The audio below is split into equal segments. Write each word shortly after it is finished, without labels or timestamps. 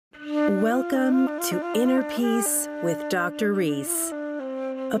Welcome to Inner Peace with Dr. Reese,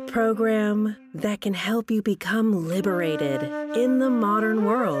 a program that can help you become liberated in the modern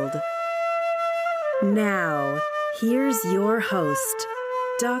world. Now, here's your host,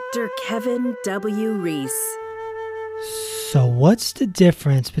 Dr. Kevin W. Reese. So what's the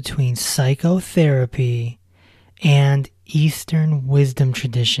difference between psychotherapy and Eastern wisdom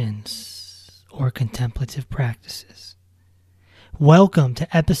traditions or contemplative practices? Welcome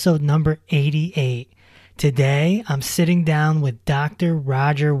to episode number 88. Today, I'm sitting down with Dr.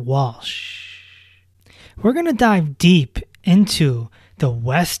 Roger Walsh. We're going to dive deep into the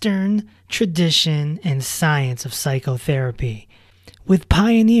Western tradition and science of psychotherapy with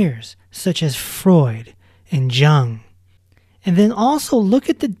pioneers such as Freud and Jung. And then also look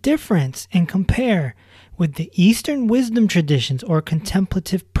at the difference and compare with the Eastern wisdom traditions or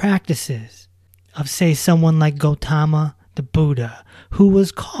contemplative practices of, say, someone like Gautama the Buddha, who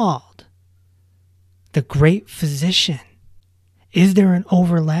was called the great physician. Is there an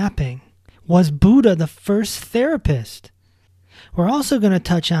overlapping? Was Buddha the first therapist? We're also going to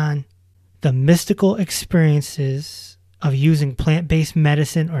touch on the mystical experiences of using plant-based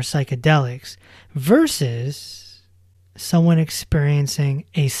medicine or psychedelics versus someone experiencing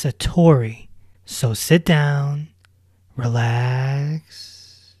a satori. So sit down,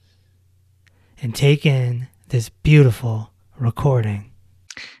 relax, and take in this beautiful recording.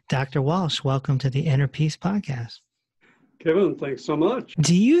 Dr. Walsh, welcome to the Inner Peace podcast. Kevin, thanks so much.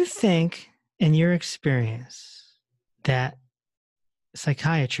 Do you think, in your experience, that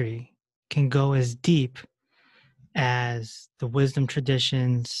psychiatry can go as deep as the wisdom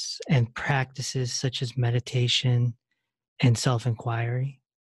traditions and practices such as meditation and self-inquiry?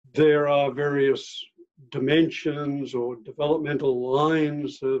 There are various dimensions or developmental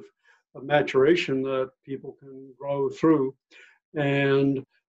lines of maturation that people can grow through. And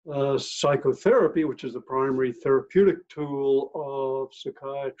psychotherapy, which is the primary therapeutic tool of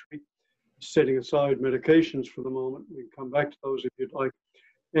psychiatry, setting aside medications for the moment, we can come back to those if you'd like,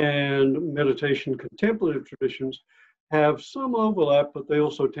 and meditation contemplative traditions have some overlap, but they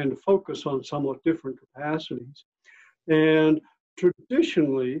also tend to focus on somewhat different capacities. And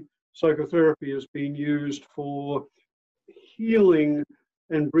traditionally, psychotherapy has been used for healing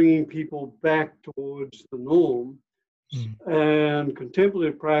and bringing people back towards the norm. And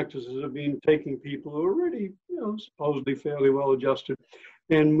contemplative practices have been taking people who are already, supposedly fairly well adjusted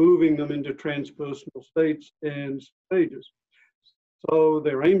and moving them into transpersonal states and stages. So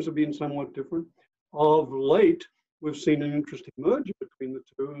their aims have been somewhat different. Of late, we've seen an interesting merger between the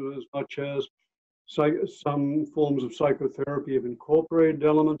two, as much as some forms of psychotherapy have incorporated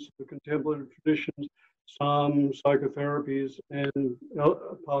elements of the contemplative traditions. Some psychotherapies and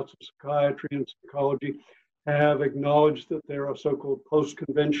parts of psychiatry and psychology have acknowledged that there are so-called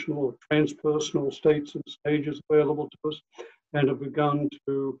post-conventional or transpersonal states and stages available to us, and have begun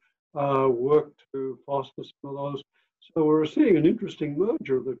to work to foster some of those. So we're seeing an interesting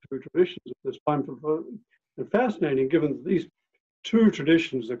merger of the two traditions at this time, and fascinating, given that these two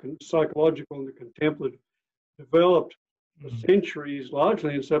traditions, the psychological and the contemplative, developed for centuries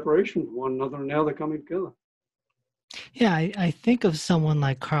largely in separation from one another, and now they're coming together. Yeah, I think of someone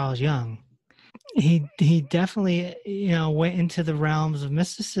like Carl Jung. He definitely, went into the realms of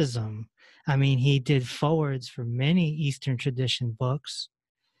mysticism. I mean, he did forwards for many Eastern tradition books.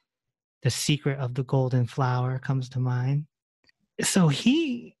 The Secret of the Golden Flower comes to mind. So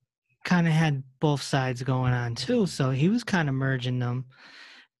he kind of had both sides going on too. So he was kind of merging them,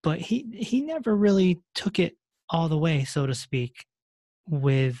 but he never really took it all the way, so to speak,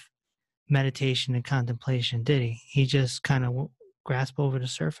 with meditation and contemplation, did he? He just kind of grasped over the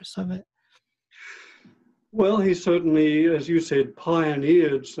surface of it. Well, he certainly, as you said,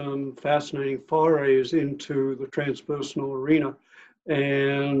 pioneered some fascinating forays into the transpersonal arena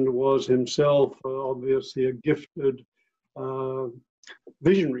and was himself obviously a gifted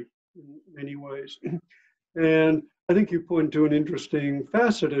visionary in many ways. And I think you point to an interesting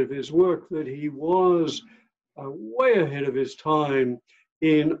facet of his work, that he was way ahead of his time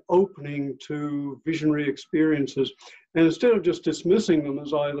in opening to visionary experiences. And instead of just dismissing them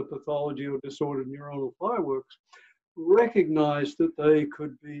as either pathology or disordered neuronal fireworks, recognized that they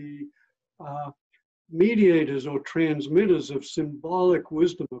could be mediators or transmitters of symbolic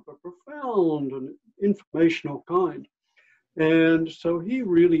wisdom of a profound and informational kind. And so he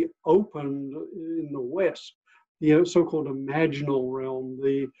really opened in the West the so-called imaginal realm,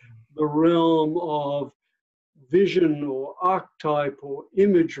 the realm of vision or archetype or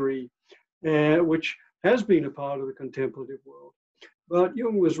imagery, which has been a part of the contemplative world. But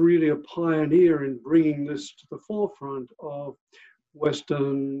Jung was really a pioneer in bringing this to the forefront of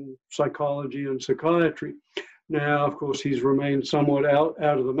Western psychology and psychiatry. Now, of course, he's remained somewhat out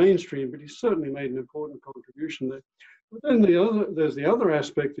of the mainstream, but he's certainly made an important contribution there. But then there's the other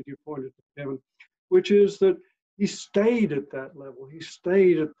aspect that you pointed to, Kevin, which is that he stayed at that level. He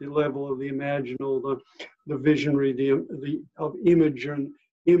stayed at the level of the imaginal, the visionary, of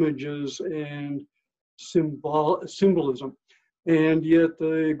images and symbolism. And yet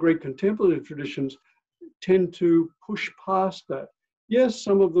the great contemplative traditions tend to push past that. Yes,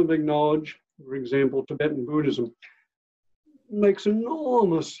 some of them acknowledge, for example, Tibetan Buddhism makes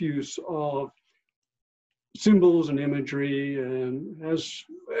enormous use of symbols and imagery and has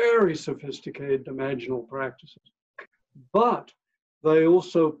very sophisticated imaginal practices. But they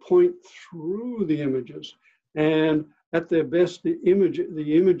also point through the images, and at their best, the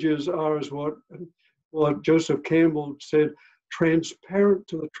images are, as what Joseph Campbell said, transparent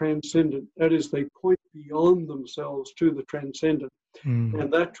to the transcendent. That is, they point beyond themselves to the transcendent.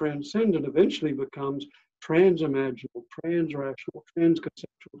 And that transcendent eventually becomes trans-imaginal, trans-rational,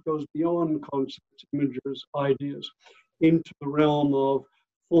 trans-conceptual. It goes beyond concepts, images, ideas, into the realm of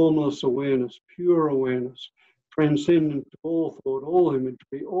formless awareness, pure awareness, transcendent to all thought, all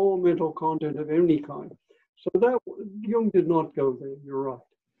imagery, all mental content of any kind. So that Jung did not go there, you're right.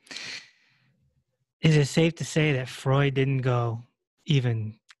 Is it safe to say that Freud didn't go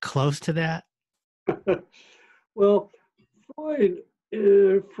even close to that? Well,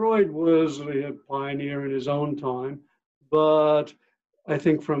 Freud was a pioneer in his own time, but I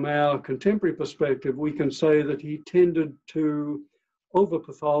think from our contemporary perspective, we can say that he tended to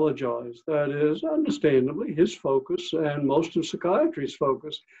over-pathologize. That is, understandably, his focus and most of psychiatry's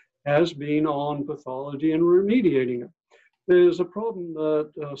focus has been on pathology and remediating it. There's a problem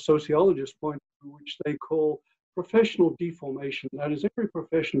that sociologists point to, which they call professional deformation. That is, every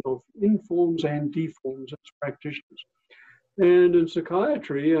profession both informs and deforms its practitioners. And in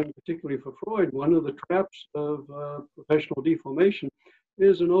psychiatry, and particularly for Freud, one of the traps of professional deformation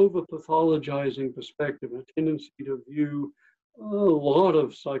is an over-pathologizing perspective, a tendency to view a lot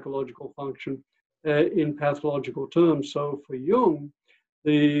of psychological function in pathological terms. So for Jung,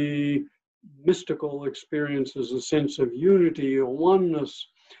 the mystical experience as a sense of unity or oneness,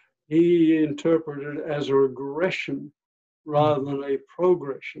 he interpreted as a regression rather than a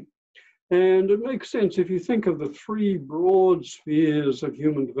progression. And it makes sense if you think of the three broad spheres of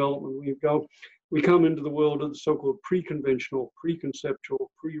human development. We come into the world of the so-called pre-conventional, pre-conceptual,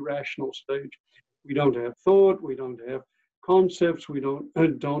 pre-rational stage. We don't have thought, we don't have concepts, we don't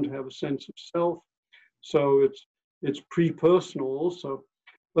have a sense of self. So it's pre-personal also.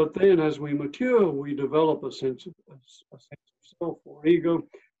 But then as we mature, we develop a sense of self or ego.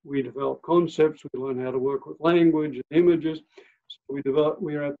 We develop concepts, we learn how to work with language and images. So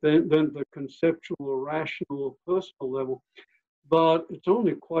we are at then the conceptual or rational or personal level. But it's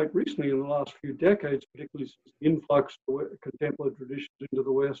only quite recently, in the last few decades, particularly since the influx of contemplative traditions into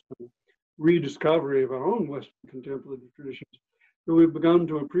the West and rediscovery of our own Western contemplative traditions, that we've begun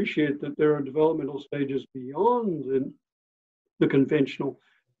to appreciate that there are developmental stages beyond the conventional,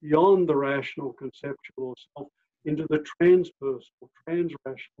 beyond the rational, conceptual self, into the transpersonal,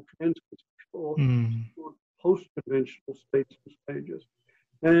 transrational, transconceptual, or post-conventional states and stages.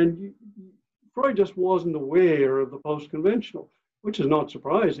 And Freud just wasn't aware of the post-conventional, which is not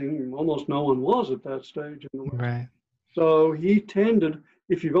surprising. Almost no one was at that stage in the West. Right. So he tended,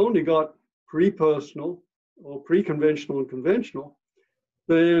 if you've only got pre-personal or pre-conventional and conventional,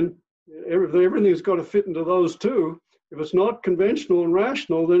 then everything's got to fit into those two. If it's not conventional and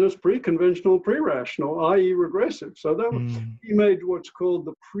rational, then it's pre-conventional and pre-rational, i.e. regressive. So that he made what's called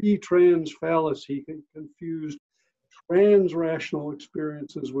the pre-trans fallacy. He confused trans-rational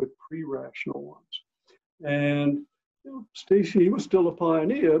experiences with pre-rational ones. And Stacy, he was still a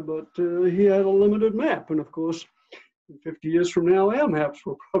pioneer, but he had a limited map. And of course, 50 years from now, our maps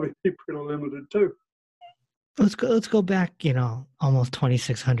will probably be pretty limited too. Let's go back, almost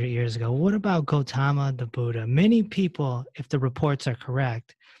 2,600 years ago. What about Gautama the Buddha? Many people, if the reports are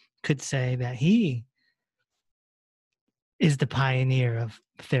correct, could say that he is the pioneer of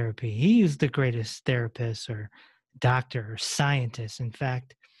therapy. He is the greatest therapist or doctor or scientist. In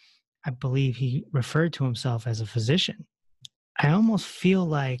fact, I believe he referred to himself as a physician. I almost feel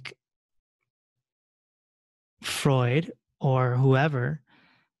like Freud or whoever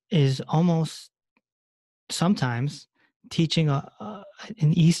is almost sometimes teaching an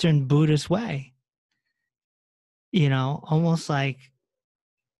Eastern Buddhist way, almost like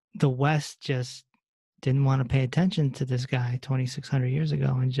the West just didn't want to pay attention to this guy 2,600 years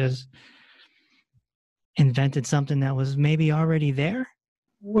ago and just invented something that was maybe already there.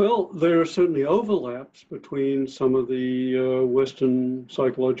 Well, there are certainly overlaps between some of the Western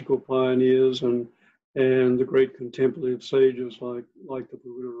psychological pioneers and the great contemplative sages like the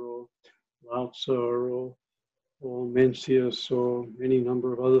Buddha or Lao Tzu or Mencius or any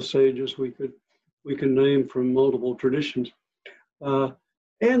number of other sages we can name from multiple traditions, and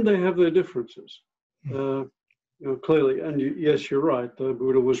they have their differences. Clearly, and yes, you're right. The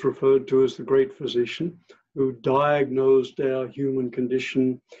Buddha was referred to as the great physician who diagnosed our human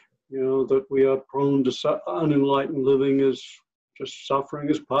condition, that we are prone to unenlightened living is just suffering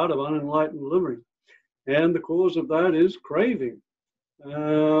as part of unenlightened living. And the cause of that is craving.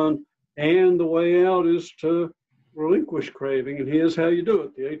 And the way out is to relinquish craving. And here's how you do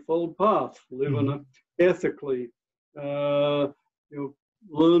it: the Eightfold Path, live ethically, learn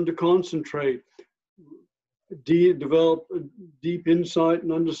to concentrate, develop a deep insight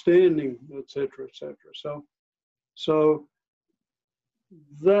and understanding, etc., etc. So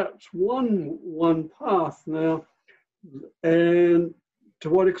that's one path now. And to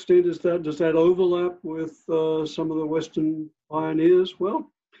what extent does that overlap with some of the Western pioneers? Well,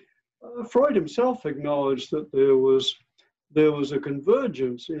 Freud himself acknowledged that there was a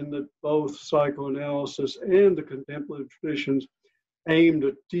convergence in that both psychoanalysis and the contemplative traditions aimed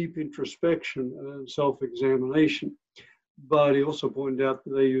at deep introspection and self-examination. But he also pointed out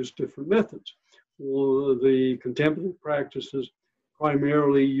that they used different methods. Well, the contemplative practices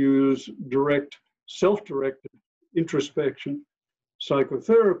primarily use direct, self-directed introspection.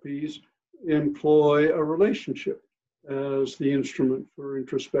 Psychotherapies employ a relationship as the instrument for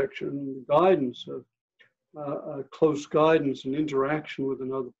introspection, guidance, close guidance and interaction with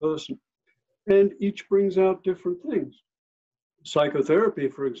another person. And each brings out different things. Psychotherapy,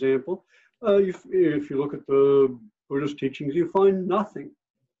 for example, if you look at the Buddhist teachings, you find nothing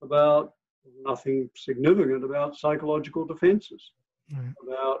significant about psychological defenses,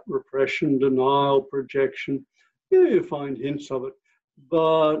 about repression, denial, projection. You find hints of it.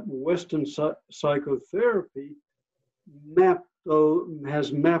 But Western psychotherapy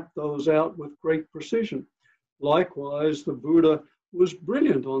has mapped those out with great precision. Likewise, the Buddha was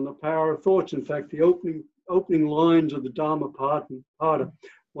brilliant on the power of thoughts. In fact, the opening lines of the Dhammapada,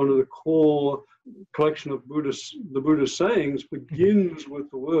 one of the core collection of the Buddha's sayings, begins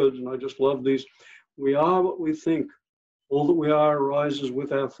with the words, and I just love these: "We are what we think. All that we are arises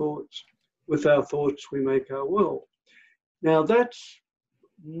with our thoughts. With our thoughts, we make our world." Now, that's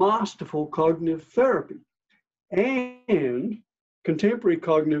masterful cognitive therapy. And contemporary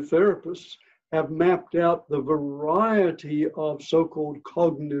cognitive therapists have mapped out the variety of so-called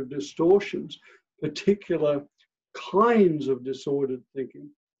cognitive distortions, particular kinds of disordered thinking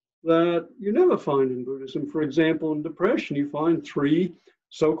that you never find in Buddhism. For example, in depression, you find three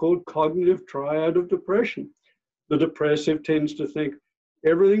so-called cognitive triad of depression. The depressive tends to think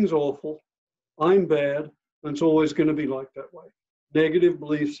everything's awful, I'm bad, and it's always going to be like that way. Negative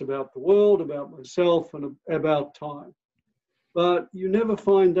beliefs about the world, about myself, and about time. But you never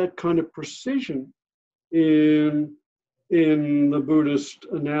find that kind of precision in the Buddhist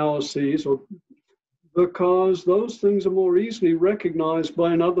analyses, because those things are more easily recognized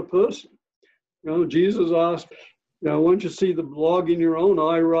by another person. Jesus asked, once you see the log in your own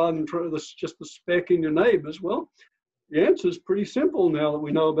eye rather than just the speck in your neighbor's, well, the answer is pretty simple now that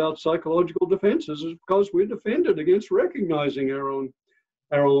we know about psychological defenses, is because we're defended against recognizing our own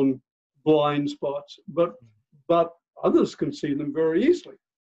blind spots. But others can see them very easily.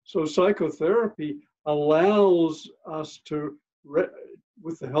 So psychotherapy allows us to,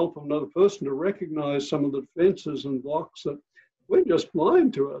 with the help of another person, to recognize some of the defenses and blocks that we're just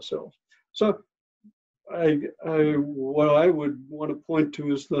blind to ourselves. So what I would want to point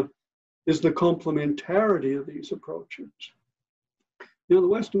to is the complementarity of these approaches. The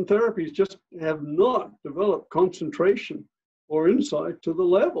Western therapies just have not developed concentration or insight to the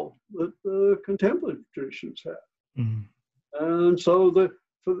level that the contemplative traditions have. And so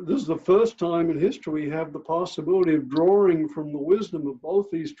this is the first time in history we have the possibility of drawing from the wisdom of both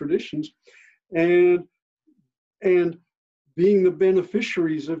these traditions and being the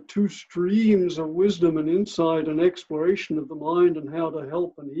beneficiaries of two streams of wisdom and insight and exploration of the mind and how to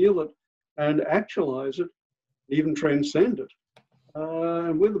help and heal it and actualize it, even transcend it.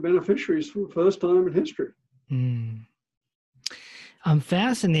 And we're the beneficiaries for the first time in history. I'm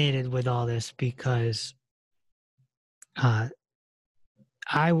fascinated with all this because I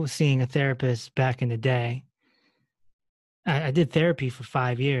was seeing a therapist back in the day. I did therapy for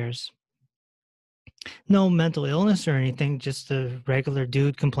 5 years. No mental illness or anything, just a regular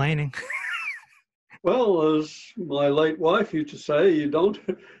dude complaining. Well, as my late wife used to say, you don't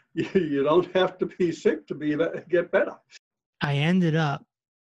have to be sick to get better. I ended up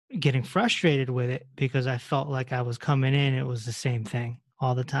getting frustrated with it because I felt like I was coming in, it was the same thing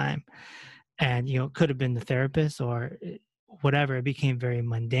all the time. And, it could have been the therapist or whatever. It became very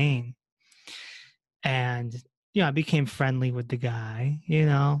mundane. And, I became friendly with the guy,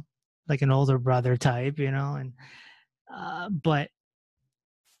 like an older brother type, and, but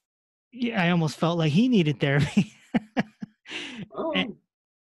yeah, I almost felt like he needed therapy. Oh,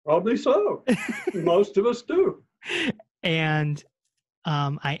 probably so. Most of us do. And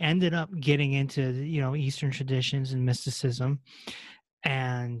I ended up getting into, Eastern traditions and mysticism.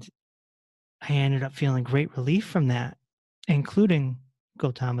 And I ended up feeling great relief from that, including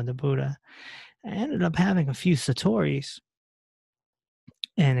Gautama the Buddha. I ended up having a few satoris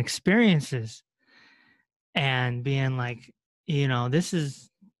and experiences and being like, this is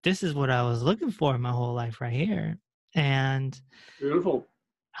what I was looking for my whole life right here. And Beautiful.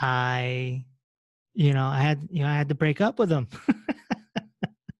 I had to break up with him.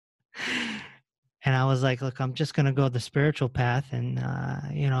 And I was like, look, I'm just going to go the spiritual path. And,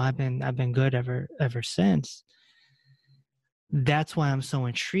 I've been good ever since. That's why I'm so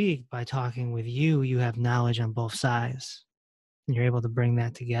intrigued by talking with you. You have knowledge on both sides and you're able to bring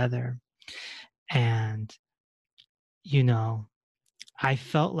that together. And, I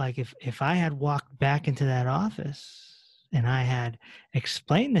felt like if I had walked back into that office and I had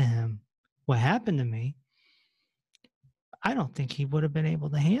explained to him what happened to me, I don't think he would have been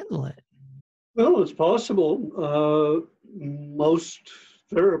able to handle it. Well, it's possible. Most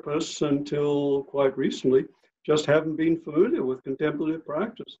therapists, until quite recently, just haven't been familiar with contemplative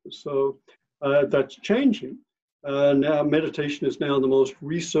practices. So that's changing. Now, meditation is now the most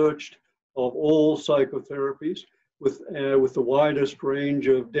researched of all psychotherapies, with the widest range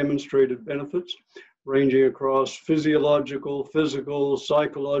of demonstrated benefits, ranging across physiological, physical,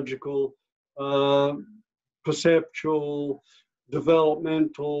 psychological, perceptual,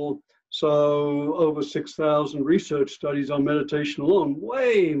 developmental. So over 6,000 research studies on meditation alone,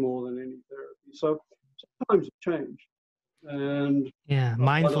 way more than any therapy. So times have changed. And yeah,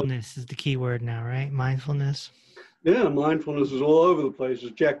 mindfulness is the key word now, right? Mindfulness. Yeah, mindfulness is all over the place.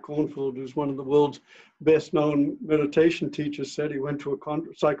 As Jack Kornfield, who's one of the world's best-known meditation teachers, said, he went to a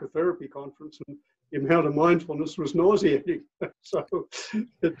psychotherapy conference and the amount of mindfulness was nauseating. So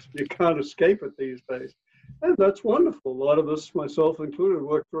you can't escape it these days. And that's wonderful. A lot of us, myself included,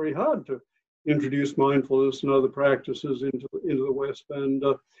 worked very hard to introduce mindfulness and other practices into the West. And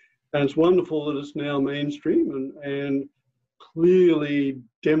it's wonderful that it's now mainstream and clearly,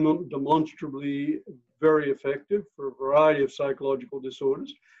 demonstrably very effective for a variety of psychological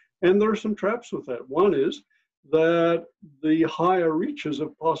disorders. And there are some traps with that. One is that the higher reaches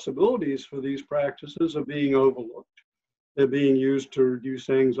of possibilities for these practices are being overlooked. They're being used to reduce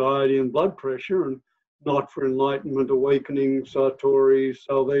anxiety and blood pressure and not for enlightenment, awakening, satori,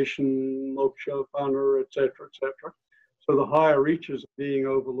 salvation, moksha, pana, etc., etc. So the higher reaches are being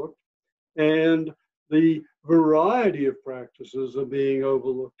overlooked. And the variety of practices are being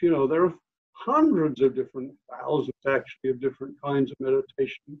overlooked. There are hundreds of different, thousands actually, of different kinds of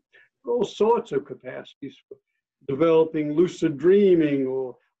meditation, all sorts of capacities for developing lucid dreaming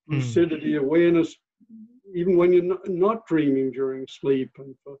or lucidity awareness, even when you're not dreaming during sleep,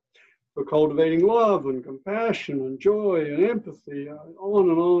 and for cultivating love and compassion and joy and empathy, on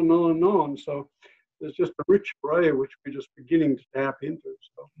and on and on and on. So there's just a rich array which we're just beginning to tap into.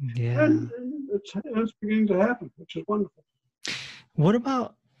 So, yeah, and it's beginning to happen, which is wonderful. What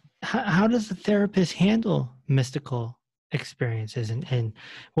about how does the therapist handle mystical experiences? And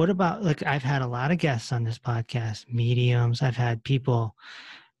what about, like, I've had a lot of guests on this podcast, mediums. I've had people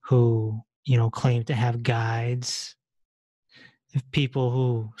who, claim to have guides, people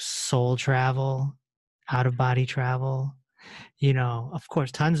who soul travel, out of body travel, of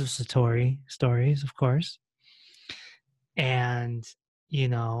course, tons of satori stories, of course. And,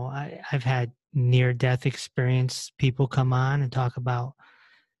 I've had near-death experience people come on and talk about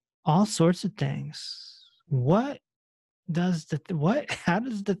all sorts of things. How does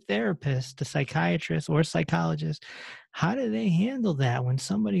the therapist, the psychiatrist or psychologist, how do they handle that when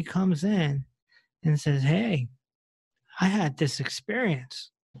somebody comes in and says, hey, I had this experience?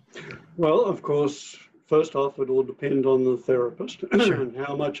 Well, of course, first off, it will depend on the therapist Sure. and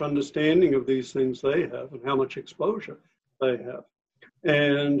how much understanding of these things they have and how much exposure they have.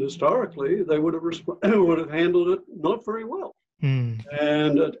 And historically, they would have handled it not very well. Mm.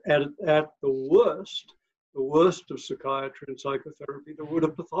 And at the worst of psychiatry and psychotherapy, they would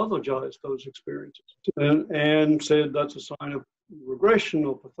have pathologized those experiences and said that's a sign of regression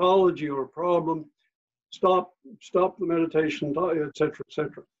or pathology or a problem. Stop the meditation, etc.,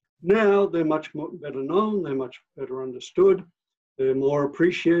 etc. Now they're much better known, they're much better understood, they're more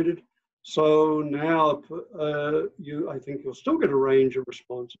appreciated. So now I think you'll still get a range of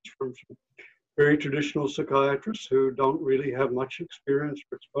responses from some very traditional psychiatrists who don't really have much experience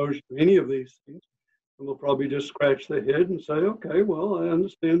or exposure to any of these things. And will probably just scratch their head and say, okay, well, I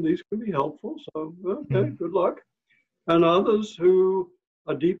understand these can be helpful. So, okay, good luck. And others who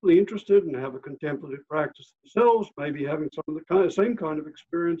are deeply interested and have a contemplative practice themselves, maybe having some of the same kind of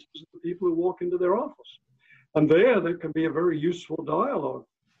experiences as the people who walk into their office. And there can be a very useful dialogue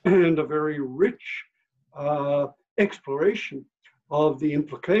and a very rich exploration of the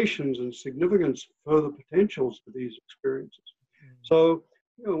implications and significance, further potentials of these experiences. So,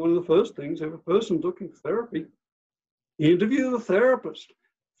 one of the first things, if a person's looking for therapy, interview the therapist.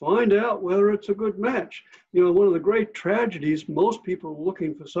 Find out whether it's a good match. One of the great tragedies, most people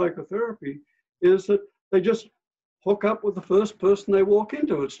looking for psychotherapy, is that they just hook up with the first person they walk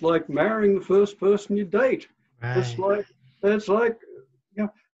into. It's like marrying the first person you date. Right. It's like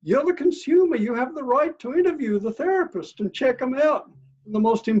you're the consumer. You have the right to interview the therapist and check them out. And the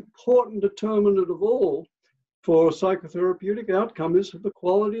most important determinant of all for a psychotherapeutic outcome is the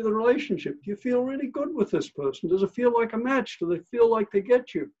quality of the relationship. Do you feel really good with this person? Does it feel like a match? Do they feel like they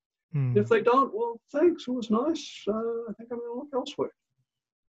get you? If they don't, well, thanks, it was nice. I think I'm going to look elsewhere.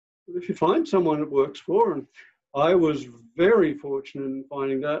 But if you find someone it works for, and I was very fortunate in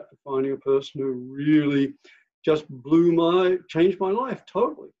finding a person who really just changed my life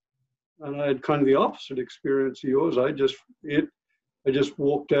totally. And I had kind of the opposite experience of yours. I just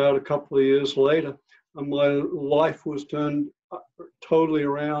walked out a couple of years later, and my life was turned totally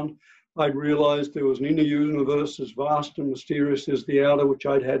around. I'd realized there was an inner universe as vast and mysterious as the outer, which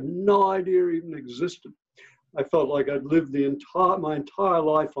I'd had no idea even existed. I felt like I'd lived my entire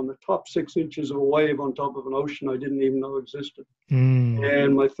life on the top 6 inches of a wave on top of an ocean I didn't even know existed.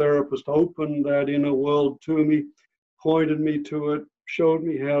 And my therapist opened that inner world to me, pointed me to it, showed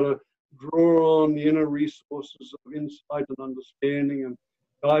me how to draw on the inner resources of insight and understanding and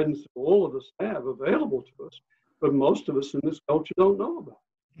guidance that all of us have available to us, but most of us in this culture don't know about.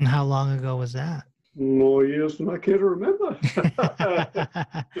 And how long ago was that? More years than I care to remember.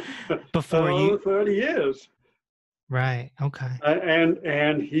 Before you? 30 years. Right, okay.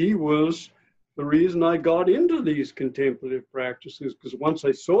 And he was the reason I got into these contemplative practices, because once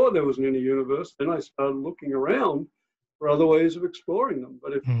I saw there was an inner universe, then I started looking around for other ways of exploring them.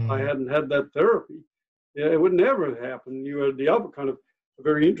 But if I hadn't had that therapy, it would never have happened. You had the other kind of a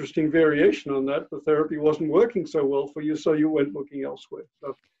very interesting variation on that. The therapy wasn't working so well for you, so you went looking elsewhere.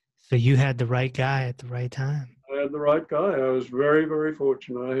 So you had the right guy at the right time. I had the right guy. I was very, very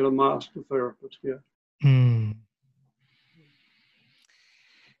fortunate. I had a master therapist,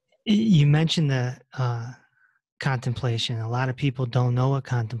 You mentioned the contemplation. A lot of people don't know what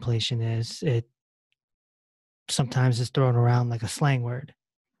contemplation is. It sometimes is thrown around like a slang word,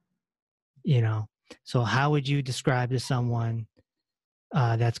 So how would you describe to someone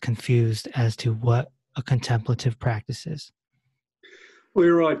that's confused as to what a contemplative practice is? Well,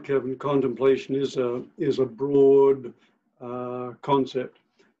 you're right, Kevin. Contemplation is a broad concept,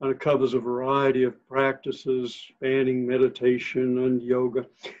 and it covers a variety of practices spanning meditation and yoga.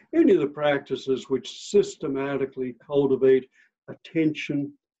 Any of the practices which systematically cultivate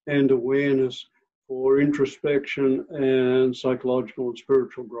attention and awareness for introspection and psychological and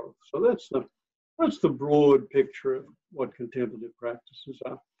spiritual growth. So that's the broad picture of what contemplative practices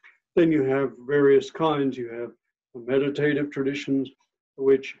are. Then you have various kinds. You have the meditative traditions,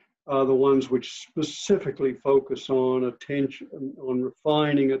 which are the ones which specifically focus on attention, on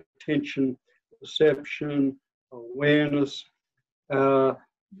refining attention, perception, awareness,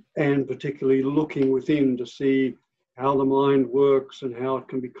 and particularly looking within to see how the mind works and how it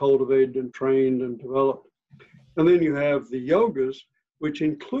can be cultivated and trained and developed. And then you have the yogas, which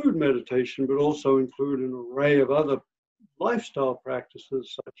include meditation, but also include an array of other lifestyle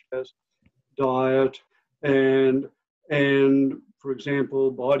practices such as diet and for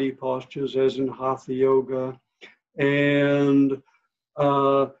example, body postures as in Hatha yoga, and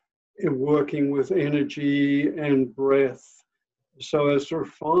working with energy and breath so as to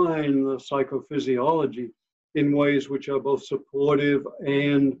refine the psychophysiology in ways which are both supportive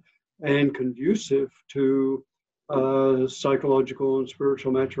and conducive to psychological and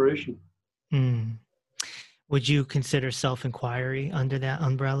spiritual maturation. Would you consider self-inquiry under that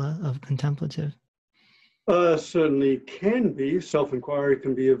umbrella of contemplative? Certainly can be. Self-inquiry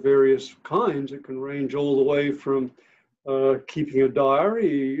can be of various kinds. It can range all the way from keeping a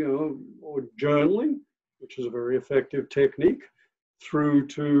diary, or journaling, which is a very effective technique, through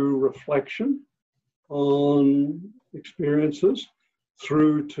to reflection on experiences,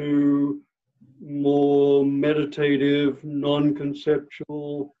 through to more meditative,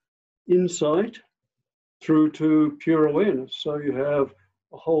 non-conceptual insight through to pure awareness. So you have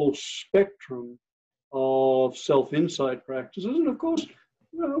a whole spectrum of self-insight practices. And of course,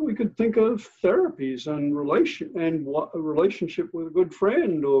 we could think of therapies and a relationship with a good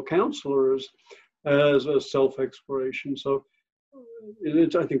friend or counselor as a self-exploration. So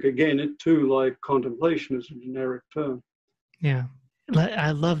I think, again, it too, like contemplation, is a generic term. Yeah.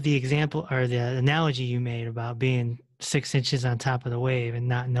 I love the example or the analogy you made about being 6 inches on top of the wave and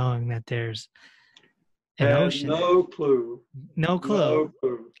not knowing that there's an ocean. No clue. No clue. No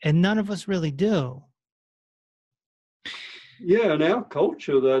clue. And none of us really do. Yeah, in our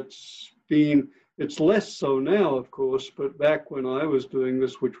culture, it's less so now, of course, but back when I was doing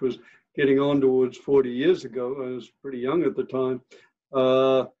this, which was getting on towards 40 years ago, I was pretty young at the time,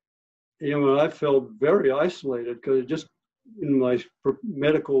 I felt very isolated because just in my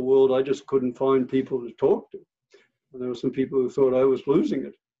medical world, I just couldn't find people to talk to. And there were some people who thought I was losing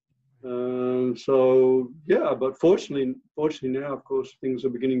it. But fortunately now, of course, things are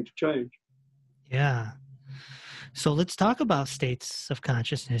beginning to change. Yeah. So let's talk about states of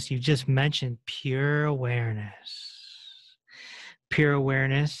consciousness. You just mentioned pure awareness. Pure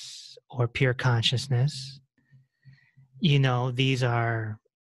awareness or pure consciousness. These are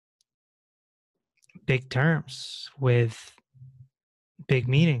big terms with big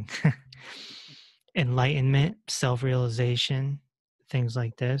meaning. Enlightenment, self-realization, things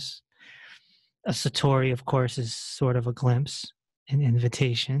like this. A satori, of course, is sort of a glimpse, an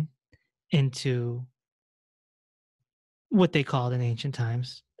invitation into what they called in ancient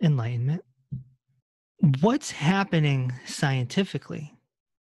times enlightenment. What's happening scientifically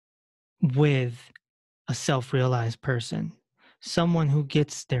with a self-realized person? Someone who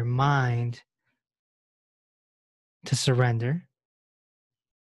gets their mind to surrender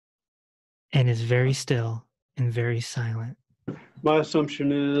and is very still and very silent. My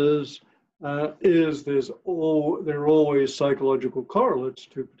assumption is there are always psychological correlates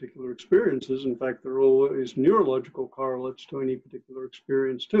to particular experiences. In fact, there are always neurological correlates to any particular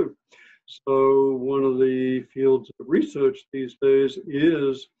experience too. So one of the fields of research these days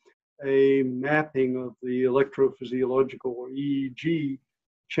is a mapping of the electrophysiological or EEG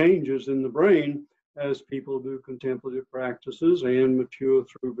changes in the brain as people do contemplative practices and mature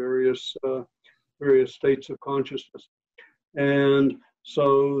through various states of consciousness. And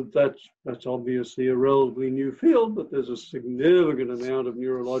so that's obviously a relatively new field, but there's a significant amount of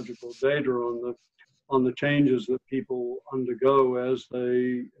neurological data on the changes that people undergo as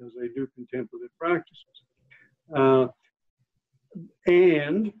they do contemplative practices.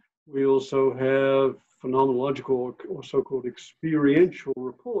 And we also have phenomenological or so-called experiential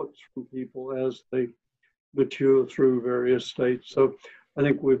reports from people as they mature through various states. So I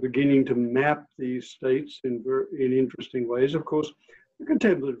think we're beginning to map these states in interesting ways. Of course, the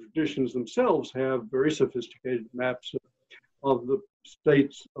contemplative traditions themselves have very sophisticated maps of the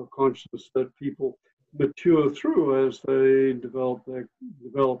states of consciousness that people mature through as they develop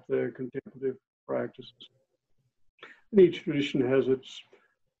their contemplative practices. And each tradition has its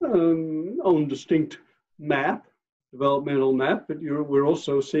own distinct developmental map, but we're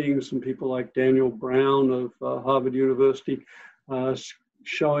also seeing some people like Daniel Brown of Harvard University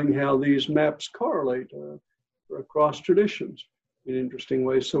showing how these maps correlate across traditions in interesting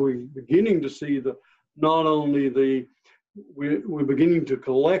ways. So we're beginning to see we're beginning to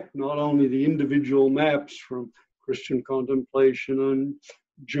collect not only the individual maps from Christian contemplation and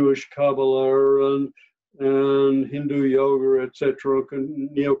Jewish Kabbalah and Hindu yoga, etc.,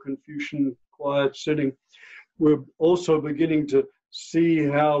 Neo-Confucian quiet sitting. We're also beginning to see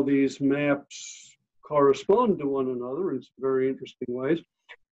how these maps correspond to one another in some very interesting ways.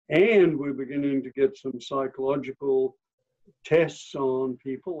 And we're beginning to get some psychological tests on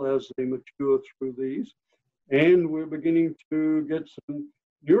people as they mature through these. And we're beginning to get some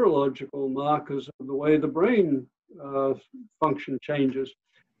neurological markers of the way the brain function changes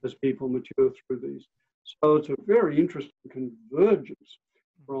as people mature through these. So it's a very interesting convergence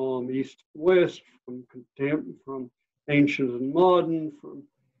from East to West, from ancient and modern,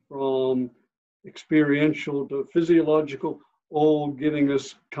 from experiential to physiological, all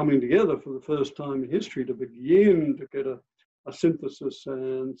coming together for the first time in history to begin to get a synthesis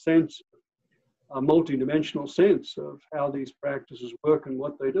and sense, a multidimensional sense of how these practices work and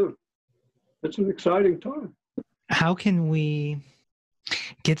what they do. It's an exciting time. How can we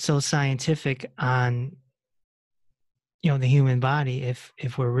get so scientific on the human body if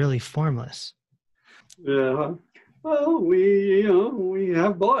we're really formless? Yeah. Well, we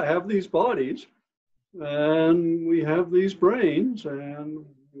have these bodies, and we have these brains, and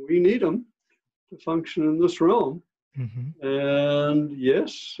we need them. to function in this realm. Mm-hmm. And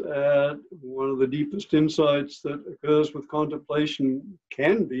yes, one of the deepest insights that occurs with contemplation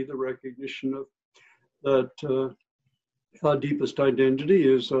can be the recognition of that our deepest identity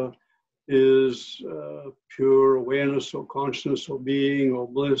is pure awareness or consciousness or being or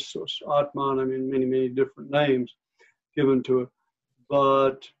bliss or Atman. I mean, many, many different names given to it.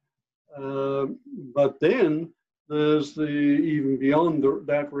 But then there's even beyond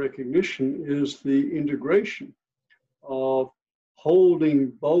that recognition is the integration of holding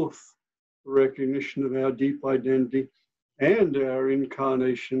both the recognition of our deep identity and our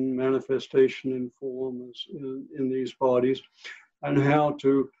incarnation, manifestation in form in these bodies, and how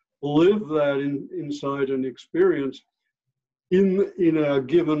to live that inside an experience in a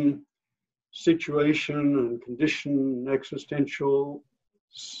given situation and condition, and existential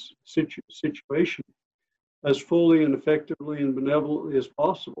situation, as fully and effectively and benevolently as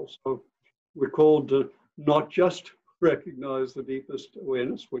possible. So we're called to not just recognize the deepest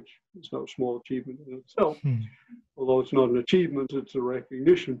awareness, which is no small achievement in itself, although it's not an achievement, it's a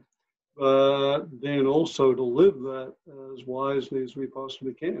recognition, but then also to live that as wisely as we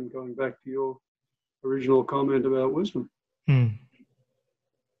possibly can, going back to your original comment about wisdom.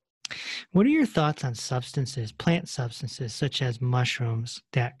 What are your thoughts on substances, plant substances, such as mushrooms,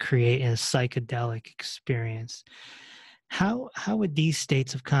 that create a psychedelic experience? How would these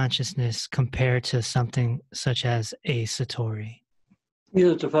states of consciousness compare to something such as a satori? Yeah,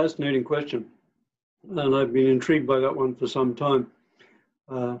 it's a fascinating question, and I've been intrigued by that one for some time.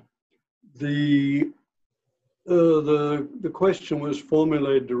 The question was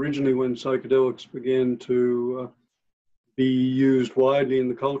formulated originally when psychedelics began to be used widely in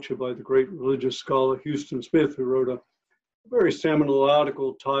the culture by the great religious scholar Houston Smith, who wrote a very seminal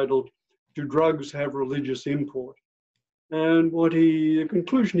article titled, "Do Drugs Have Religious Import?" And the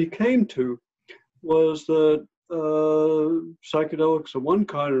conclusion he came to was that psychedelics of one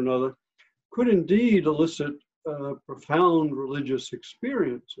kind or another could indeed elicit profound religious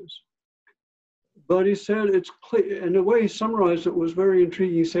experiences. But he said it's clear, and the way he summarized it was very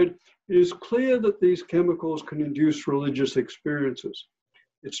intriguing. He said, it is clear that these chemicals can induce religious experiences.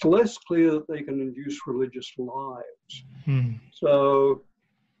 It's less clear that they can induce religious lives.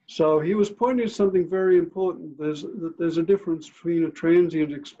 So he was pointing to something very important. There's a difference between a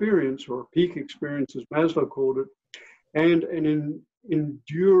transient experience, or a peak experience, as Maslow called it, and an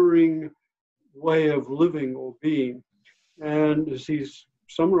enduring way of living or being. And as he's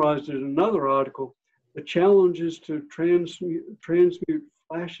summarized it in another article, the challenge is to transmute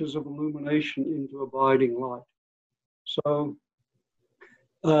flashes of illumination into abiding light. So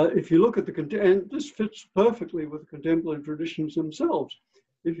if you look at and this fits perfectly with the contemplative traditions themselves.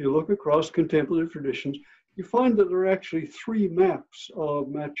 If you look across contemplative traditions, you find that there are actually three maps of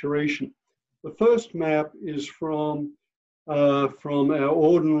maturation. The first map is from our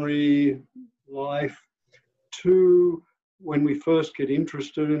ordinary life to when we first get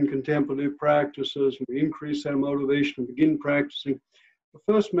interested in contemplative practices, and we increase our motivation and begin practicing. The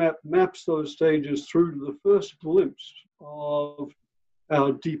first map maps those stages through to the first glimpse of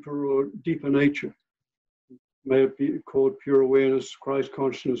our deeper nature. May it be called pure awareness, Christ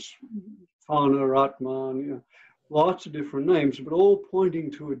consciousness, Fana, Atman, lots of different names, but all pointing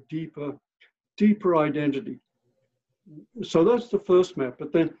to a deeper identity. So that's the first map,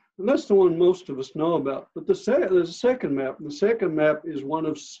 and that's the one most of us know about. But there's a second map, and the second map is one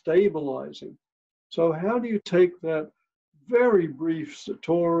of stabilizing. So how do you take that very brief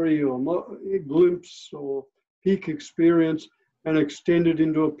satori or glimpse or peak experience and extend it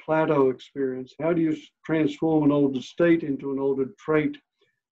into a plateau experience? How do you transform an altered state into an altered trait,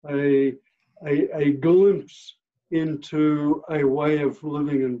 a glimpse into a way of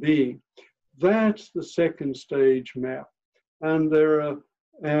living and being? That's the second stage map. And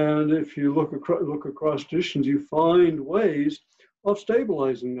if you look across traditions, you find ways of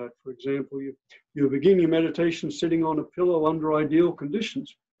stabilizing that. For example, you begin your meditation sitting on a pillow under ideal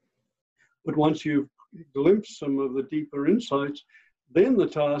conditions. But once you've glimpsed some of the deeper insights, then the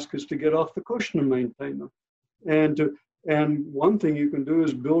task is to get off the cushion and maintain them. And one thing you can do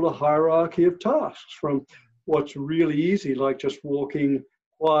is build a hierarchy of tasks, from what's really easy, like just walking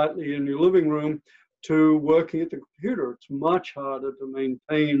quietly in your living room, to working at the computer. It's much harder to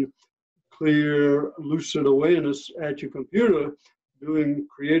maintain clear, lucid awareness at your computer doing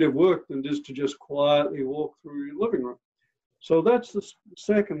creative work than it is to just quietly walk through your living room. So that's the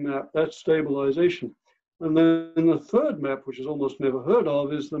second map, that's stabilization. And then the third map, which is almost never heard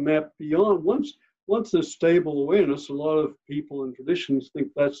of, is the map beyond. Once there's stable awareness, a lot of people and traditions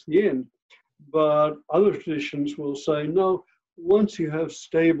think that's the end. But other traditions will say, no, once you have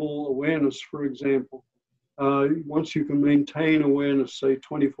stable awareness, for example, once you can maintain awareness, say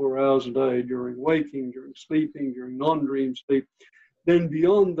 24 hours a day during waking, during sleeping, during non-dream sleep, then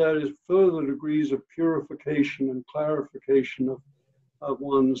beyond that is further degrees of purification and clarification of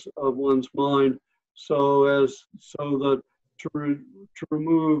one's mind, so that to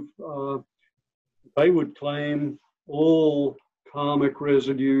remove, they would claim, all karmic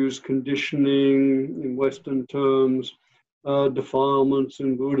residues, conditioning in Western terms, defilements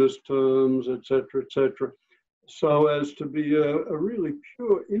in Buddhist terms, etc., etc., so as to be a really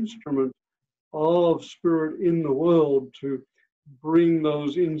pure instrument of spirit in the world to bring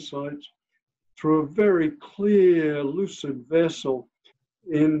those insights through a very clear, lucid vessel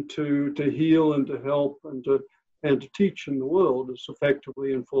into to heal and to help and to teach in the world as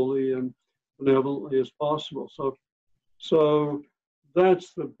effectively and fully and benevolently as possible. So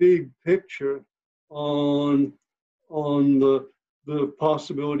that's the big picture on the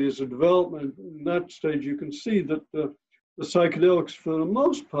possibilities of development. In that stage, you can see that the psychedelics, for the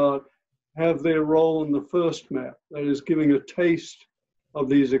most part, have their role in the first map, that is, giving a taste of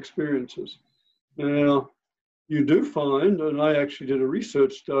these experiences. Now, you do find, and I actually did a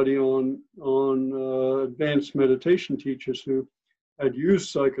research study on advanced meditation teachers who had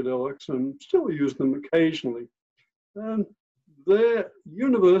used psychedelics and still use them occasionally. And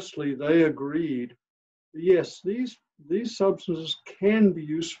universally, they agreed, yes, these substances can be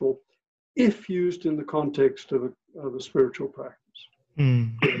useful if used in the context of a spiritual practice.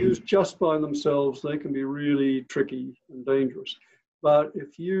 If used just by themselves, they can be really tricky and dangerous. But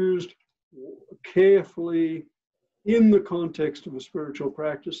if used carefully in the context of a spiritual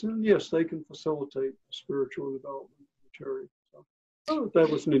practice, then yes, they can facilitate spiritual development and maturity. So that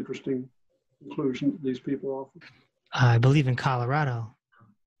was an interesting conclusion that these people offered. I believe in Colorado,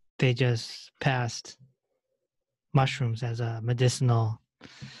 they just passed mushrooms as a medicinal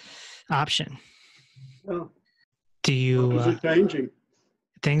option. Yeah. Do you? Is it changing?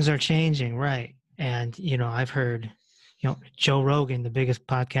 Things are changing, right? And I've heard, Joe Rogan, the biggest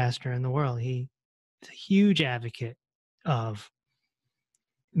podcaster in the world, he's a huge advocate of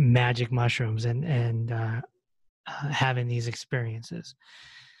magic mushrooms and having these experiences.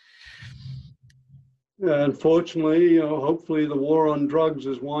 Yeah, unfortunately, hopefully the war on drugs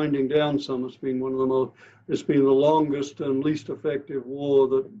is winding down some. It's been it's been the longest and least effective war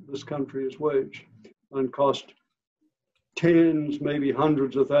that this country has waged, and cost tens, maybe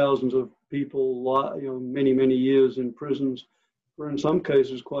hundreds of thousands of people, many, many years in prisons for, in some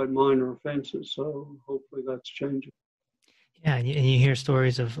cases, quite minor offenses. So hopefully that's changing. Yeah, and you hear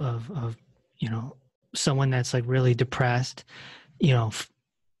stories of someone that's like really depressed.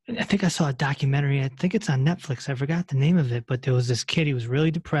 I think I saw a documentary. I think it's on Netflix. I forgot the name of it, but there was this kid. He was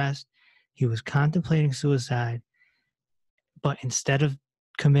really depressed. He was contemplating suicide, but instead of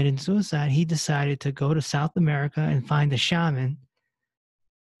committing suicide, he decided to go to South America and find a shaman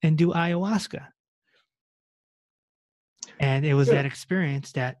and do ayahuasca. And it was that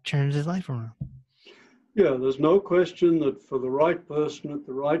experience that turned his life around. Yeah, there's no question that for the right person at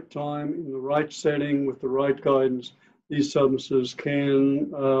the right time, in the right setting, with the right guidance, these substances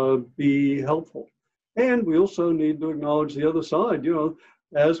can be helpful. And we also need to acknowledge the other side.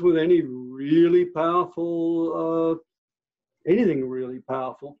 As with any really powerful, anything really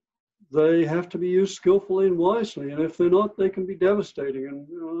powerful, they have to be used skillfully and wisely. And if they're not, they can be devastating.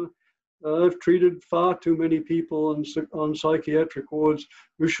 And I've treated far too many people on psychiatric wards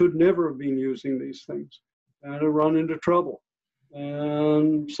who should never have been using these things and have run into trouble.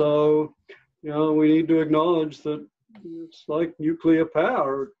 And so, we need to acknowledge that it's like nuclear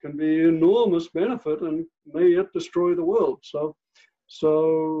power. It can be enormous benefit and may yet destroy the world.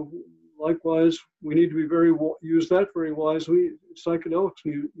 So likewise, we need to be use that very wisely. Psychedelics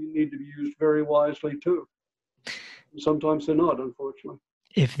need to be used very wisely too. And sometimes they're not, unfortunately.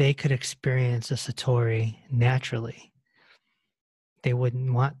 If they could experience a satori naturally, they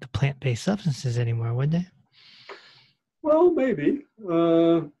wouldn't want the plant-based substances anymore, would they? Well, maybe.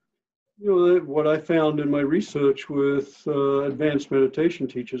 What I found in my research with advanced meditation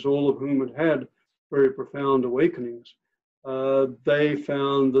teachers, all of whom had very profound awakenings, they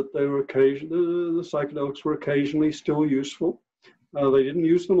found that they were the psychedelics were occasionally still useful. They didn't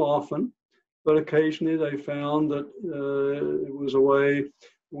use them often, but occasionally they found that it was a way in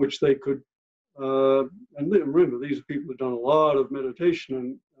which they could, and remember, these are people who've done a lot of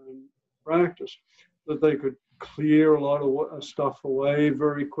meditation and practice, that they could clear a lot of stuff away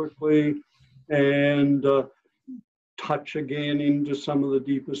very quickly and touch again into some of the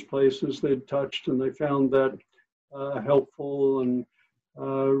deepest places they'd touched, and they found that helpful and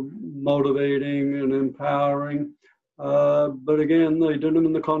motivating and empowering. But again, they did them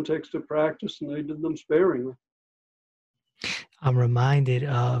in the context of practice, and they did them sparingly. I'm reminded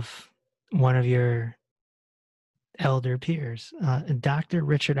of one of your elder peers, Dr.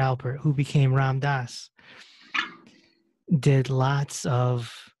 Richard Alpert, who became Ram Dass, did lots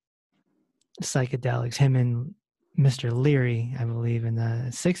of psychedelics, him and Mr. Leary, I believe, in the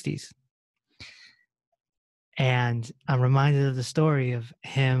 60s. And I'm reminded of the story of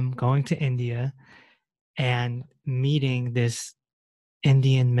him going to India and meeting this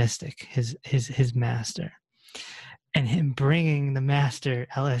Indian mystic, his master, and him bringing the master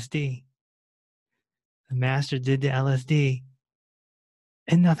LSD. The master did the LSD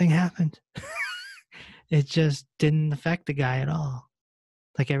and nothing happened. It just didn't affect the guy at all.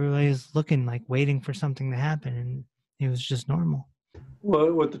 Like everybody was looking, like waiting for something to happen, and it was just normal.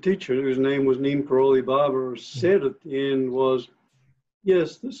 Well, what the teacher, whose name was Neem Karoli Baba, said at the end was,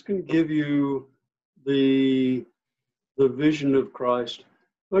 yes, this can give you the vision of Christ,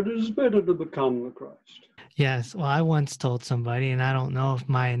 but it is better to become the Christ. Yes. Well, I once told somebody, and I don't know if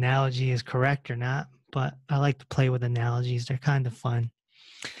my analogy is correct or not, but I like to play with analogies. They're kind of fun.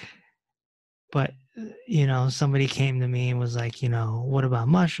 But, you know, somebody came to me and was like, you know, what about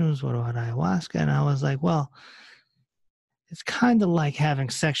mushrooms? What about ayahuasca? And I was like, well, it's kind of like having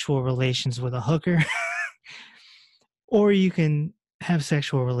sexual relations with a hooker, or you can have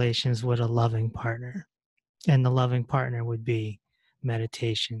sexual relations with a loving partner. And the loving partner would be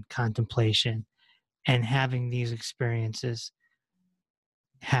meditation, contemplation, and having these experiences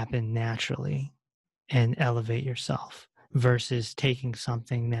happen naturally and elevate yourself versus taking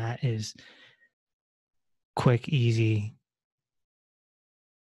something that is quick, easy,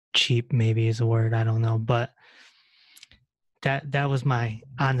 cheap, maybe is a word, I don't know, but that was my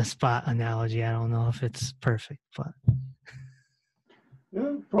on the spot analogy. I don't know if it's perfect, but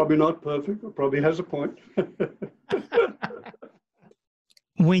yeah, probably not perfect, but probably has a point.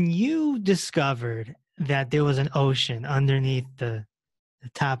 When you discovered that there was an ocean underneath the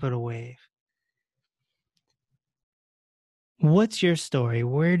top of the wave, what's your story?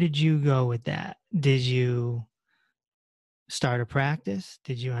 Where did you go with that? Did you start a practice?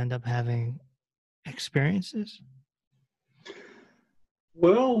 Did you end up having experiences?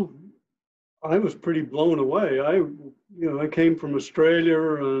 Well, I was pretty blown away. I came from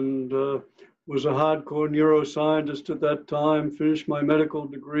Australia and was a hardcore neuroscientist at that time, finished my medical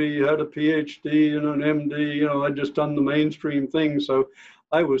degree, had a PhD and an MD. You know, I'd just done the mainstream thing. So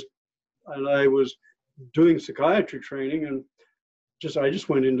I was doing psychiatry training, and I just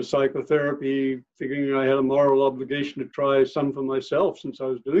went into psychotherapy, figuring I had a moral obligation to try some for myself since I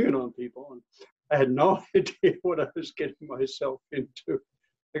was doing it on people. And I had no idea what I was getting myself into.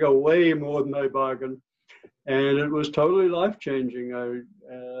 I got way more than I bargained, and it was totally life-changing. I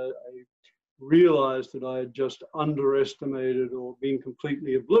realized that I had just underestimated or been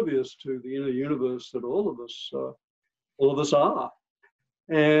completely oblivious to the inner universe that all of us are.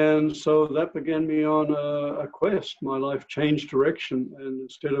 And so that began me on a quest. My life changed direction, and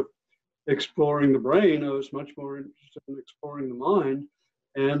instead of exploring the brain, I was much more interested in exploring the mind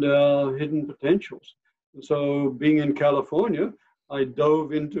and hidden potentials. And so being in California, I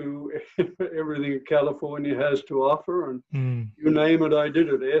dove into everything that California has to offer, and you name it, I did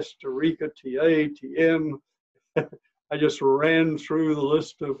it. S, Tarika, TA, TM. I just ran through the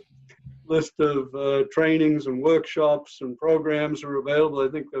list of trainings and workshops and programs that are available. I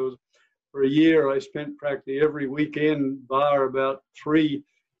think there was, for a year, I spent practically every weekend bar about 3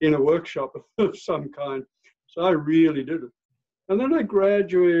 in a workshop of some kind. So I really did it. And then I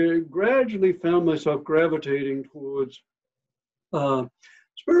gradually found myself gravitating towards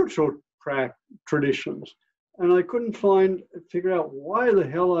spiritual traditions. And I couldn't figure out why the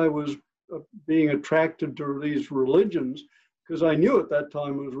hell I was being attracted to these religions, because I knew at that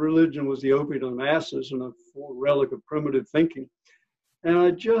time religion was the opiate of the masses and a relic of primitive thinking. And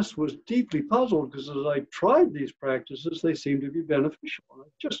I just was deeply puzzled, because as I tried these practices, they seemed to be beneficial. I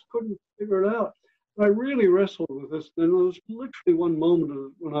just couldn't figure it out. And I really wrestled with this. And there was literally one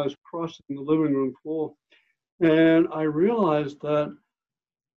moment when I was crossing the living room floor, and I realized that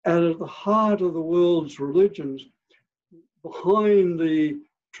at the heart of the world's religions, behind the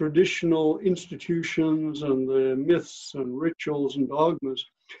traditional institutions and the myths and rituals and dogmas,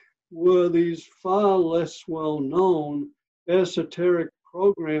 were these far less well-known esoteric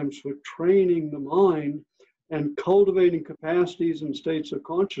programs for training the mind and cultivating capacities and states of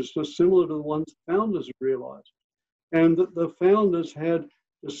consciousness similar to the ones the founders realized. And that the founders had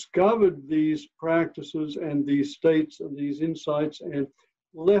discovered these practices and these states and these insights and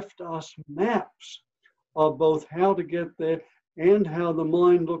left us maps of both how to get there and how the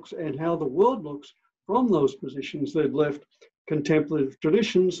mind looks and how the world looks from those positions. They'd left contemplative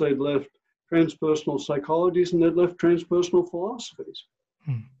traditions, they'd left transpersonal psychologies, and they'd left transpersonal philosophies.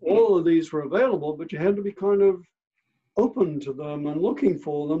 All of these were available, but you had to be kind of open to them and looking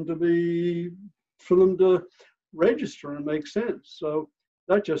for them to register and make sense. So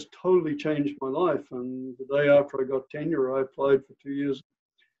that just totally changed my life. And the day after I got tenure, I applied for 2 years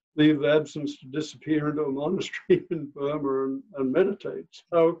leave of absence to disappear into a monastery in Burma and meditate.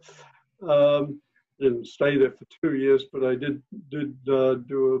 So didn't stay there for 2 years, but I did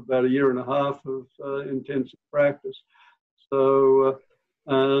do about 1.5 years of intensive practice. So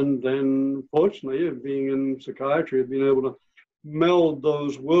and then fortunately, being in psychiatry, I've been able to meld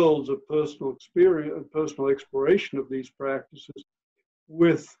those worlds of personal experience, personal exploration of these practices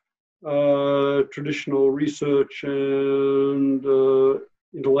with traditional research and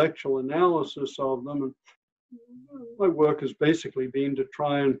intellectual analysis of them. And my work has basically been to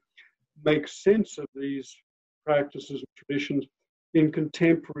try and make sense of these practices and traditions in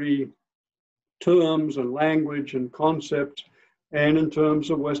contemporary terms and language and concepts, and in terms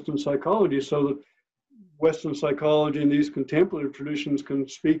of Western psychology, so that Western psychology and these contemplative traditions can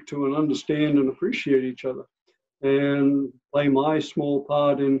speak to and understand and appreciate each other, and play my small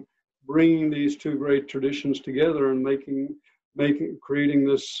part in bringing these two great traditions together and creating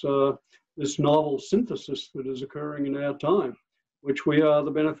this novel synthesis that is occurring in our time, which we are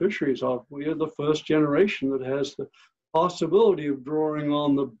the beneficiaries of. We are the first generation that has the possibility of drawing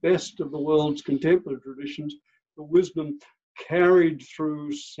on the best of the world's contemplative traditions, the wisdom carried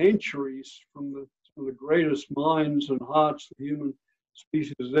through centuries from the greatest minds and hearts the human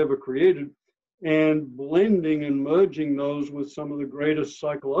species has ever created, and blending and merging those with some of the greatest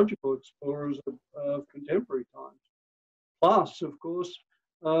psychological explorers of contemporary times. Plus, of course,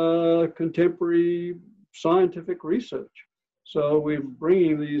 contemporary scientific research. So we're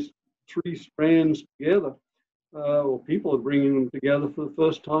bringing these three strands together, or people are bringing them together for the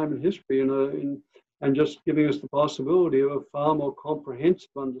first time in history, and just giving us the possibility of a far more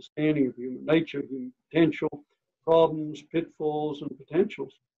comprehensive understanding of human nature, human potential, problems, pitfalls, and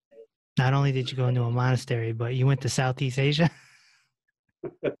potentials. Not only did you go into a monastery, but you went to Southeast Asia?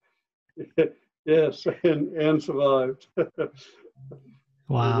 Yes, and survived.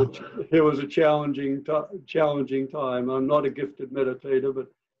 Wow. It was a challenging time. I'm not a gifted meditator,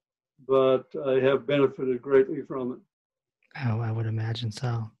 but I have benefited greatly from it. Oh, I would imagine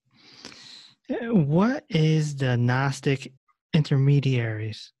so. What is the Gnostic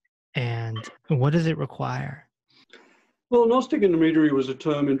intermediaries, and what does it require? Well, Gnostic intermediary was a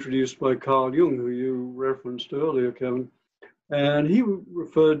term introduced by Carl Jung, who you referenced earlier, Kevin. And he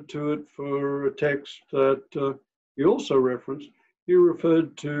referred to it for a text that he also referenced. He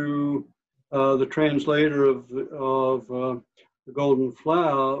referred to the translator of the Golden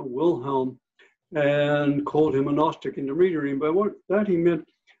Flower, Wihelm, and called him a Gnostic intermediary. And by that he meant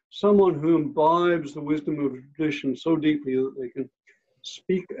someone who imbibes the wisdom of tradition so deeply that they can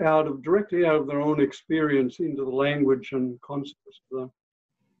speak directly out of their own experience into the language and concepts of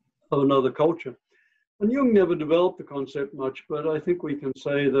another culture. And Jung never developed the concept much, but I think we can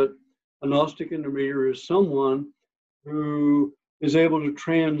say that a Gnostic intermediary is someone who is able to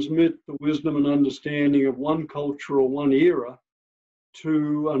transmit the wisdom and understanding of one culture or one era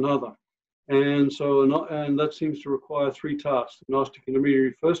to another. And so, and that seems to require three tasks. The Gnostic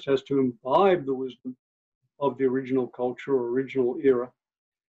intermediary first has to imbibe the wisdom of the original culture or original era,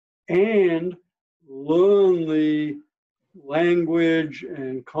 and learn the language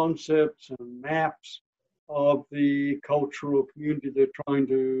and concepts and maps of the cultural community they're trying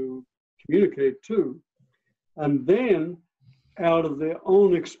to communicate to. And then, out of their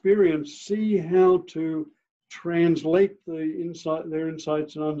own experience, see how to translate their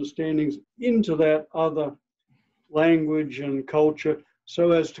insights and understandings into that other language and culture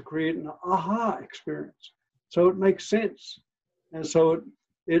so as to create an aha experience. So it makes sense. And so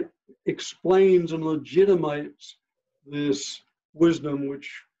it explains and legitimates this wisdom,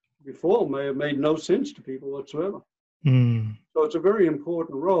 which before may have made no sense to people whatsoever. So it's a very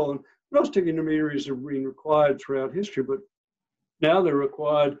important role. And Gnostic intermediaries have been required throughout history, but now they're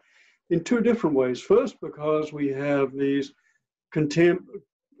required in two different ways. First, because we have these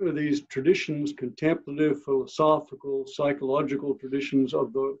traditions, contemplative, philosophical, psychological traditions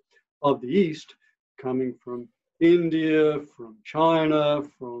of the East, coming from India, from China,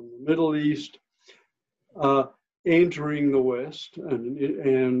 from the Middle East, entering the West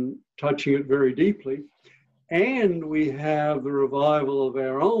and touching it very deeply. And we have the revival of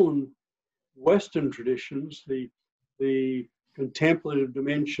our own Western traditions, the contemplative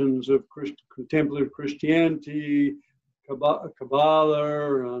dimensions of contemplative Christianity,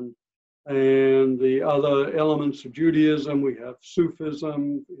 Kabbalah, and and the other elements of Judaism. We have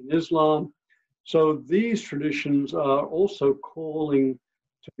Sufism in Islam. So these traditions are also calling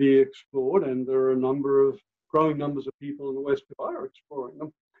to be explored, and there are growing numbers of people in the West who are exploring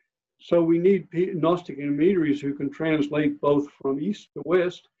them. So we need Gnostic intermediaries who can translate both from East to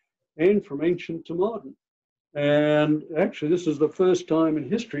West and from ancient to modern. And actually, this is the first time in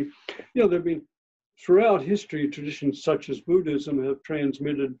history, there have been, throughout history, traditions such as Buddhism have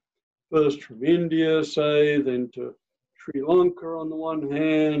transmitted first from India, say, then to Sri Lanka on the one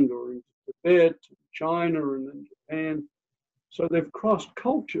hand, or into Tibet, China, and then Japan. So they've crossed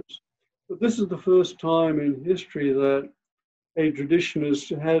cultures. But this is the first time in history that a tradition has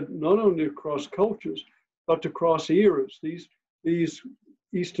had not only across cultures, but across eras. These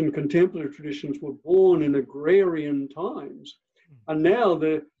Eastern contemplative traditions were born in agrarian times, and now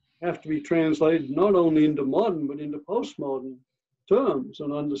they have to be translated not only into modern, but into postmodern terms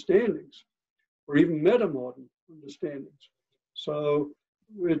and understandings, or even metamodern understandings. So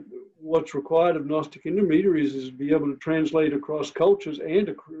what's required of Gnostic intermediaries is to be able to translate across cultures and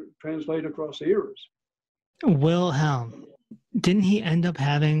to translate across eras. Wihelm, didn't he end up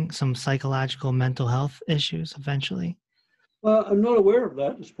having some psychological mental health issues eventually? I'm not aware of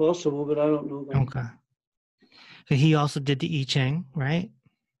that. It's possible, but I don't know that. Okay. So he also did the I Ching, right?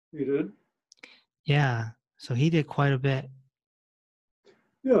 He did. Yeah. So he did quite a bit.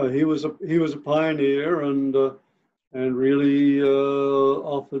 Yeah, he was a pioneer and really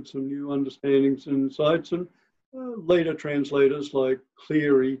offered some new understandings and insights. And later translators like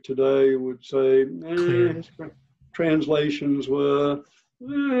Cleary today would say his translations were,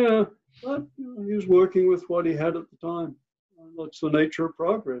 but he was working with what he had at the time. That's the nature of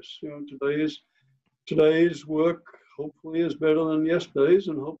progress. Today's work hopefully is better than yesterday's,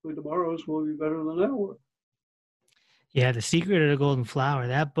 and hopefully tomorrow's will be better than our work. Yeah, The Secret of the Golden Flower.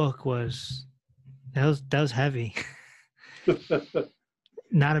 That book was heavy.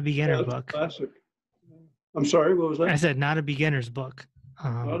 Not a beginner book. Classic. I'm sorry, what was that? I said not a beginner's book.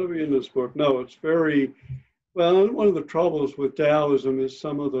 Not a beginner's book. No, it's very well. One of the troubles with Taoism is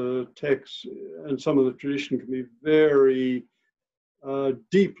some of the texts and some of the tradition can be very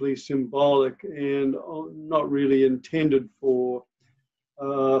deeply symbolic and not really intended for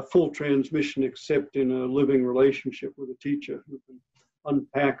full transmission, except in a living relationship with a teacher who can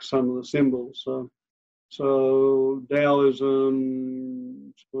unpack some of the symbols. So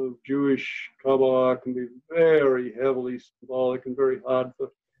Taoism, sort of Jewish Kabbalah can be very heavily symbolic and very hard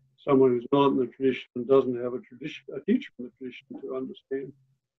for someone who's not in the tradition and doesn't have a teacher in the tradition to understand.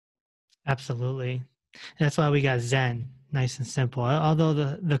 Absolutely. That's why we got Zen, nice and simple. Although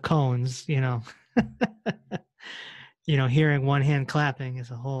the koans, hearing one hand clapping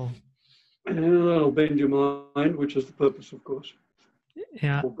is a whole. And that'll bend your mind, which is the purpose, of course.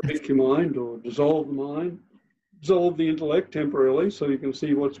 Yeah. Or break your mind, or dissolve the mind, dissolve the intellect temporarily, so you can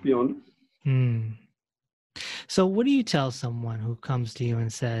see what's beyond it. So, what do you tell someone who comes to you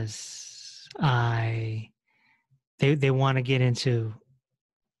and says, they want to get into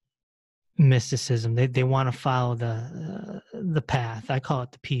mysticism, they want to follow the path? I call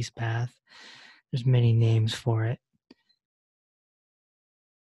it the peace path. There's many names for it.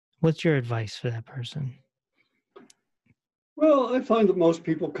 What's your advice for that person? Well, I find that most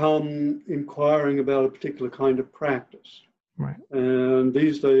people come inquiring about a particular kind of practice. Right. And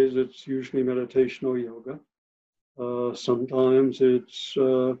these days it's usually meditation or yoga. Sometimes it's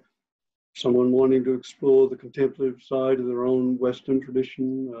someone wanting to explore the contemplative side of their own Western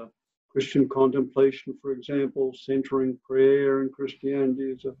tradition. Christian contemplation, for example, centering prayer in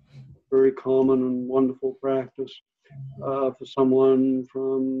Christianity is a very common and wonderful practice. For someone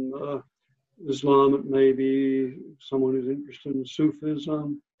from Islam, it may be someone who's interested in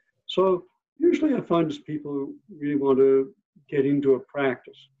Sufism. So usually I find it's people who really want to get into a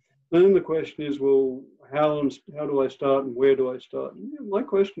practice. Then the question is, well, how do I start and where do I start? And my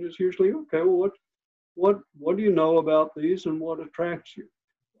question is usually, okay, well, what do you know about these and what attracts you?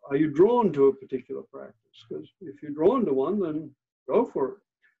 Are you drawn to a particular practice? Because if you're drawn to one, then go for it.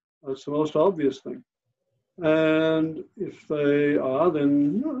 That's the most obvious thing. And if they are,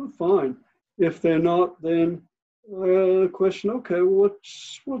 then fine. If they're not, then the question, okay,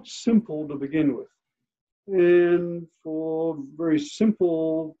 what's simple to begin with? And for very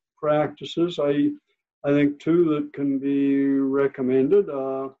simple practices, I think two that can be recommended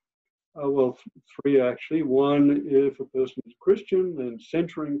are, three actually. One, if a person is Christian, then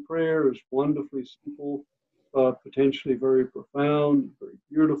centering prayer is wonderfully simple, but potentially very profound, very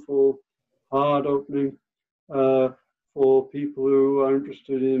beautiful, heart-opening. For people who are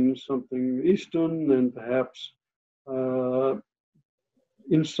interested in something Eastern, then perhaps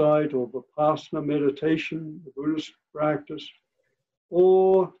insight or Vipassana meditation, the Buddhist practice,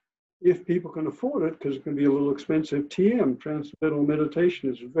 or if people can afford it, because it can be a little expensive, TM, Transcendental Meditation,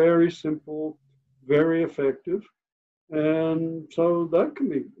 is very simple, very effective. And so that can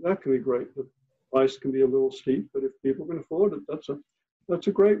be great. The price can be a little steep, but if people can afford it, that's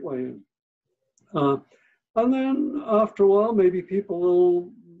a great way in. And then after a while, maybe people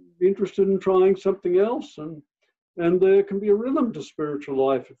will be interested in trying something else, and there can be a rhythm to spiritual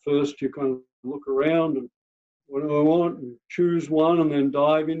life. At first, you kind of look around and what do I want, and choose one, and then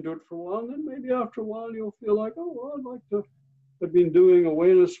dive into it for a while. And then maybe after a while, you'll feel like, oh, well, I'd like to. I've been doing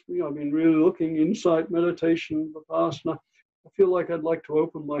awareness. I've been really looking insight meditation, Vipassana. I feel like I'd like to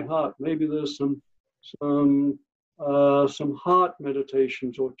open my heart. Maybe there's some heart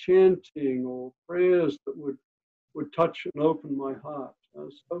meditations or chanting or prayers that would touch and open my heart.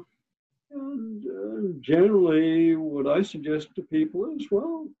 Generally, what I suggest to people is,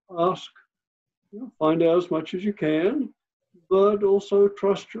 well, ask, find out as much as you can, but also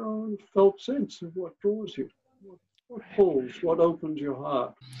trust your own felt sense of what draws you, what pulls, what opens your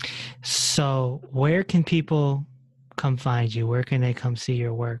heart. So where can people come find you? Where can they come see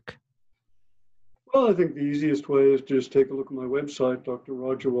your work? Well, I think the easiest way is just take a look at my website,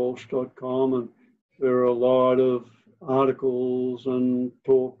 drrogerwalsh.com, and there are a lot of articles and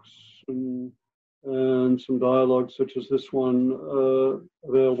talks and some dialogues such as this one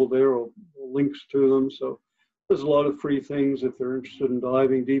available there, or links to them. So there's a lot of free things if they're interested in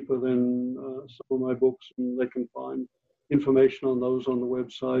diving deeper than some of my books, and they can find information on those on the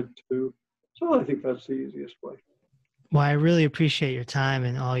website too. So I think that's the easiest way. Well, I really appreciate your time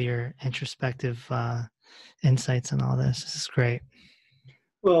and all your introspective insights and all this. This is great.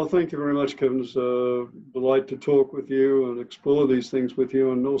 Well, thank you very much, Kevin. It's a delight to talk with you and explore these things with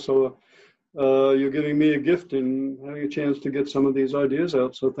you. And also, you're giving me a gift in having a chance to get some of these ideas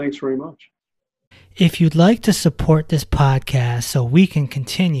out. So thanks very much. If you'd like to support this podcast so we can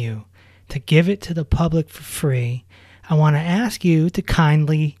continue to give it to the public for free, I want to ask you to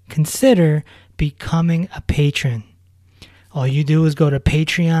kindly consider becoming a patron. All you do is go to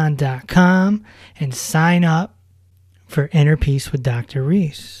patreon.com and sign up for Inner Peace with Dr.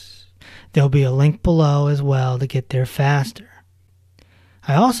 Reese. There'll be a link below as well to get there faster.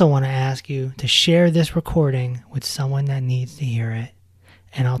 I also want to ask you to share this recording with someone that needs to hear it.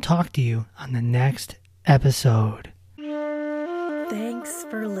 And I'll talk to you on the next episode. Thanks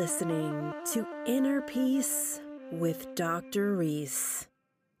for listening to Inner Peace with Dr. Reese.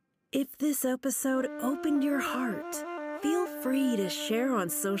 If this episode opened your heart, feel free to share on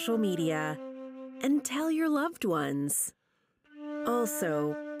social media and tell your loved ones.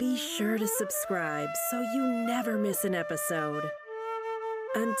 Also, be sure to subscribe so you never miss an episode.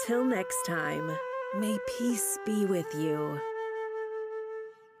 Until next time, may peace be with you.